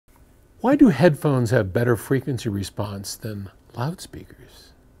Why do headphones have better frequency response than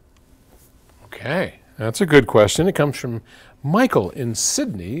loudspeakers? Okay, that's a good question. It comes from Michael in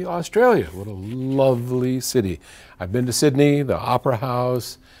Sydney, Australia. What a lovely city. I've been to Sydney, the Opera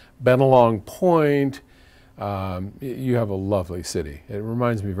House, been along Point. You have a lovely city. It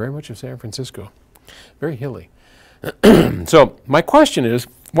reminds me very much of San Francisco. Very hilly. So my question is,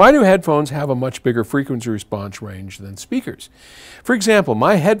 why do headphones have a much bigger frequency response range than speakers? For example,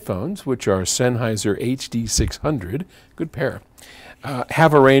 my headphones, which are Sennheiser HD600, good pair,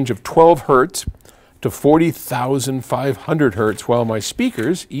 have a range of 12 hertz to 40,500 hertz, while my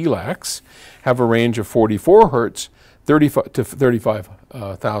speakers, ELACs, have a range of 44 hertz to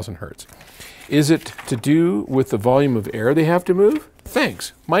 35,000 hertz. Is it to do with the volume of air they have to move?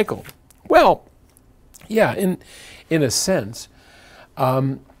 Thanks, Michael. Well, yeah, in a sense.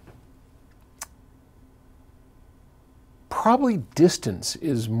 Probably distance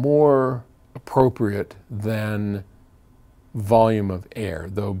is more appropriate than volume of air,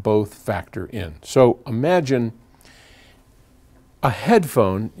 though both factor in. So imagine a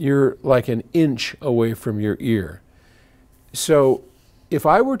headphone, you're like an inch away from your ear. So if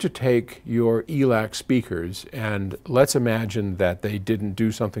I were to take your ELAC speakers and let's imagine that they didn't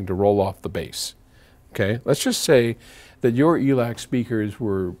do something to roll off the bass. Okay, let's just say that your ELAC speakers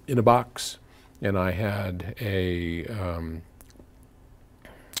were in a box and I had a,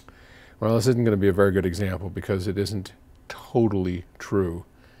 well, this isn't going to be a very good example because it isn't totally true.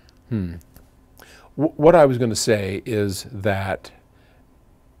 What I was going to say is that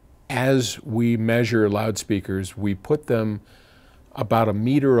as we measure loudspeakers, we put them about a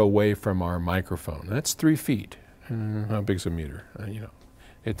meter away from our microphone. That's 3 feet. How big's a meter? You know,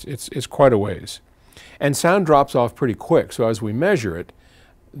 it's quite a ways. And sound drops off pretty quick, so as we measure it,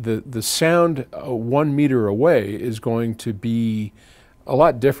 the sound 1 meter away is going to be a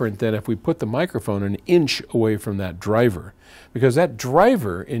lot different than if we put the microphone an inch away from that driver, because that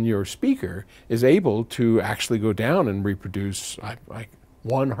driver in your speaker is able to actually go down and reproduce like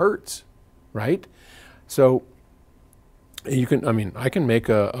 1 hertz, right? So you can, I mean, I can make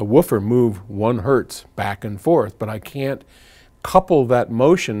a woofer move 1 hertz back and forth, but I can't couple that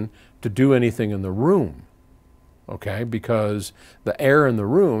motion to do anything in the room, okay? Because the air in the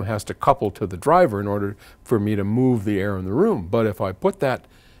room has to couple to the driver in order for me to move the air in the room. But if I put that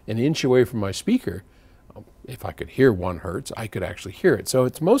an inch away from my speaker, if I could hear 1 hertz, I could actually hear it. So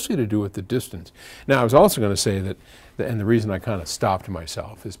it's mostly to do with the distance. Now, I was also going to say that, and the reason I kind of stopped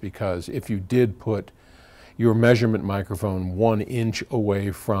myself is because if you did put your measurement microphone 1 inch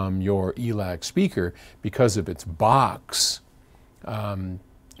away from your ELAC speaker because of its box,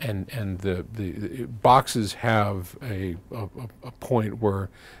 and the boxes have a point where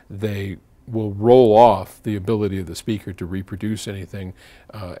they will roll off the ability of the speaker to reproduce anything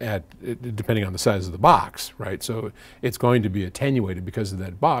depending on the size of the box, right? So it's going to be attenuated because of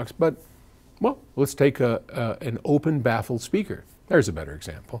that box, but, well, let's take an open baffled speaker. There's a better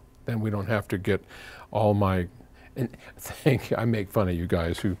example. Then we don't have to get all my, and I make fun of you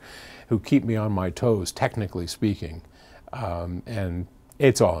guys who keep me on my toes, technically speaking, and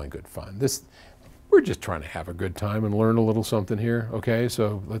it's all in good fun. We're just trying to have a good time and learn a little something here, okay?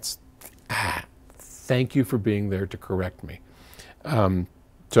 So let's, thank you for being there to correct me.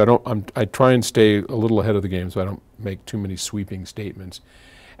 So I try and stay a little ahead of the game so I don't make too many sweeping statements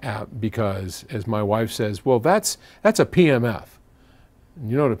because, as my wife says, well, that's a PMF.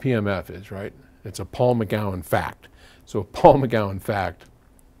 You know what a PMF is, right? It's a Paul McGowan fact. So a Paul McGowan fact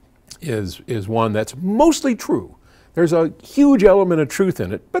is one that's mostly true. There's a huge element of truth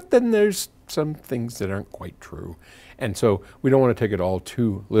in it, but then there's some things that aren't quite true. And so we don't want to take it all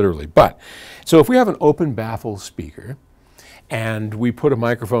too literally. But, so if we have an open baffle speaker and we put a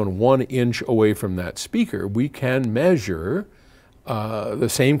microphone 1 inch away from that speaker, we can measure the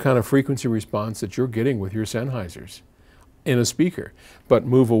same kind of frequency response that you're getting with your Sennheisers in a speaker, but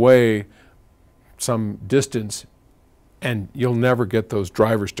move away some distance and you'll never get those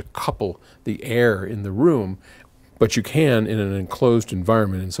drivers to couple the air in the room, but you can in an enclosed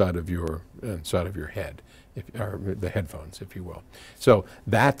environment inside of your head, or the headphones, if you will. So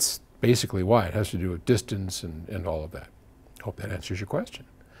that's basically why. It has to do with distance and all of that. Hope that answers your question.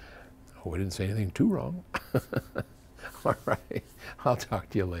 Hope I didn't say anything too wrong. All right, I'll talk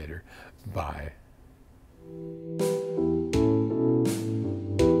to you later. Bye.